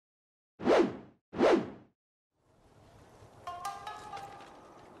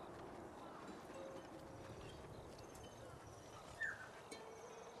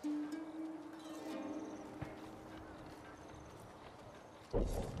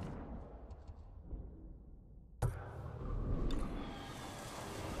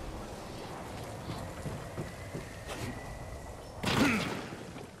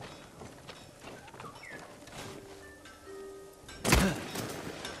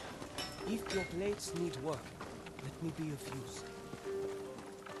If your blades need work, let me be of use.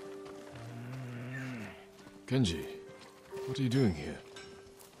 Kenji, what are you doing here?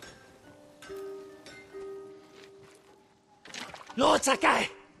 Lord Sakai!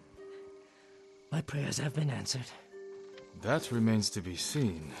 My prayers have been answered. That remains to be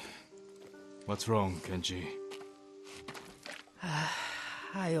seen. What's wrong, Kenji?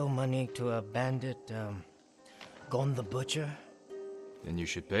 I owe money to a bandit, Gon the Butcher. Then you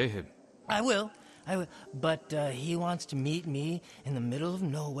should pay him. I will. But he wants to meet me in the middle of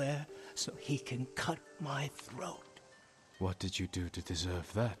nowhere so he can cut my throat. What did you do to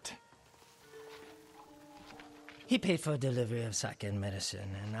deserve that? He paid for delivery of sake and medicine,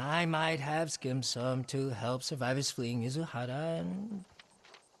 and I might have skimmed some to help survivors fleeing Izuhara, and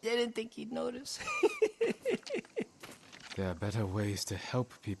didn't think he'd notice. There are better ways to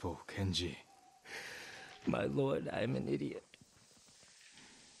help people, Kenji. My lord, I'm an idiot.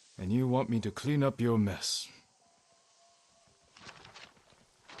 And you want me to clean up your mess.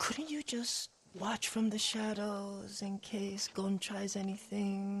 Couldn't you just watch from the shadows in case Gon tries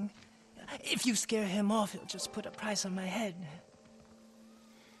anything? If you scare him off, he'll just put a price on my head.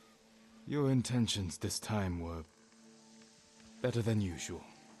 Your intentions this time were better than usual.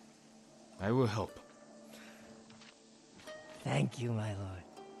 I will help. Thank you, my lord.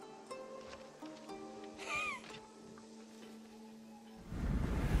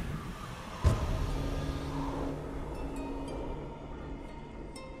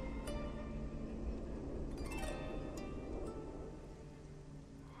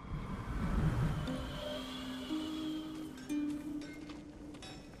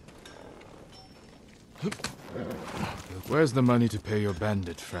 Where's the money to pay your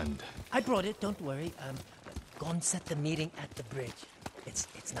bandit friend? I brought it, don't worry. Gon set the meeting at the bridge. It's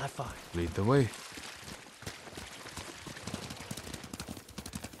not far. Lead the way.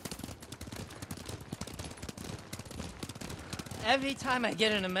 Every time I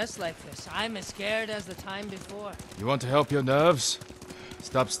get in a mess like this, I'm as scared as the time before. You want to help your nerves?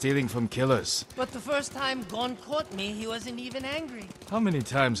 Stop stealing from killers. But the first time Gon caught me, he wasn't even angry. How many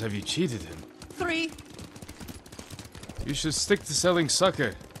times have you cheated him? 3. You should stick to selling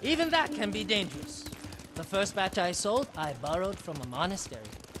sake. Even that can be dangerous. The first batch I sold, I borrowed from a monastery.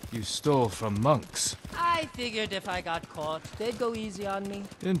 You stole from monks. I figured if I got caught, they'd go easy on me.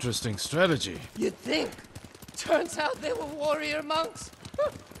 Interesting strategy. You'd think. Turns out they were warrior monks.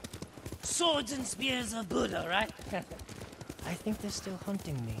 Swords and spears of Buddha, right? I think they're still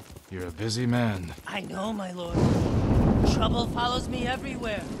hunting me. You're a busy man. I know, my lord. Trouble follows me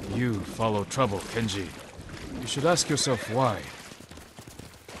everywhere. You follow trouble, Kenji. You should ask yourself why.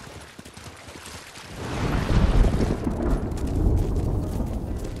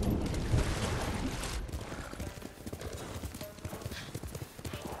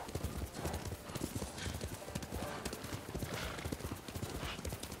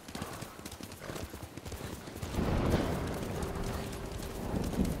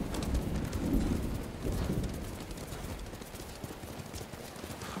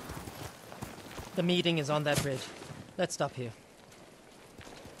 The meeting is on that bridge. Let's stop here.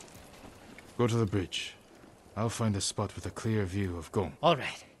 Go to the bridge. I'll find a spot with a clear view of Gon. All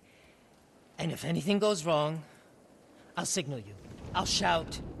right. And if anything goes wrong, I'll signal you. I'll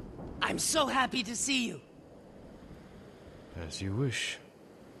shout, "I'm so happy to see you!" As you wish.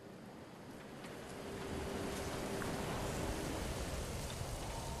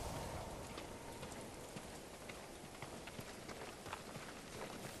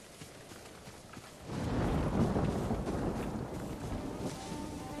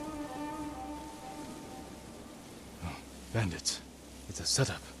 Bandits. It's a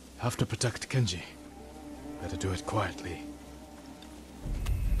setup. Have to protect Kenji. Better do it quietly.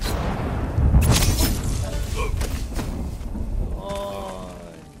 Oh,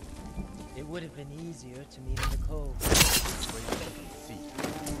 it would have been easier to meet in the cove.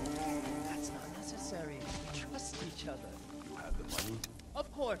 That's not necessary. We trust each other. You have the money? Of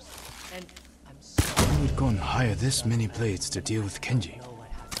course. And I'm sorry. Why would Gon hire this many blades to deal with Kenji? I know what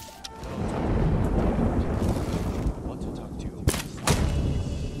happened. Want to talk to you?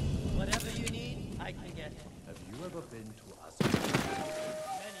 Whatever you need, I can get. Have you ever been to Azu?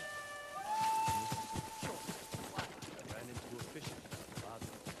 Many. Sure. I ran into a fisherman at the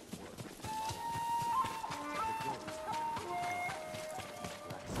plaza.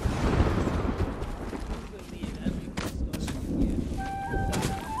 We believe every word goes from here.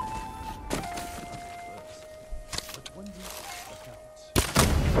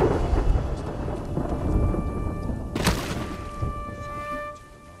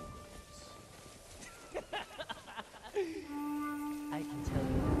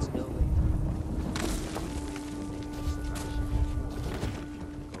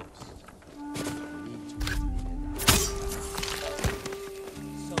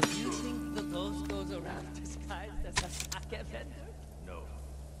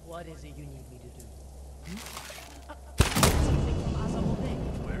 What is it you need me to do? Something from Azamode.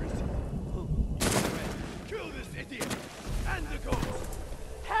 Where is he? Who? Kill this idiot! And the ghost!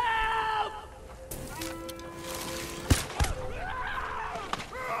 Help!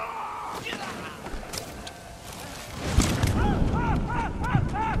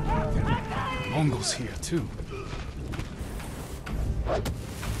 Mongols here, too.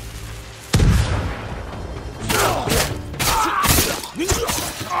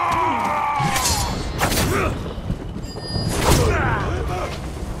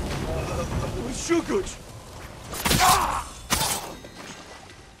 Shuguch!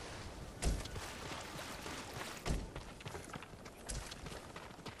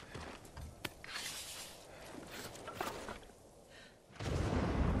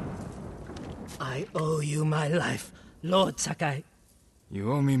 I owe you my life, Lord Sakai.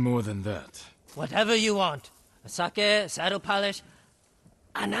 You owe me more than that. Whatever you want. A sake, a saddle polish,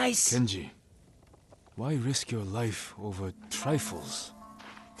 a nice... Kenji, why risk your life over trifles?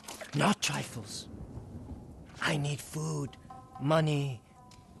 Not trifles. I need food, money,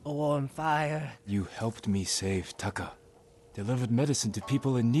 a warm fire. You helped me save Taka. Delivered medicine to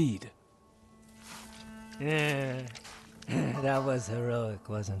people in need. Yeah. That was heroic,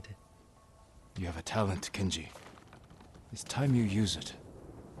 wasn't it? You have a talent, Kenji. It's time you use it.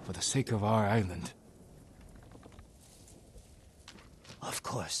 For the sake of our island. Of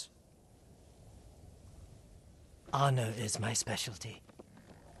course. Honor is my specialty.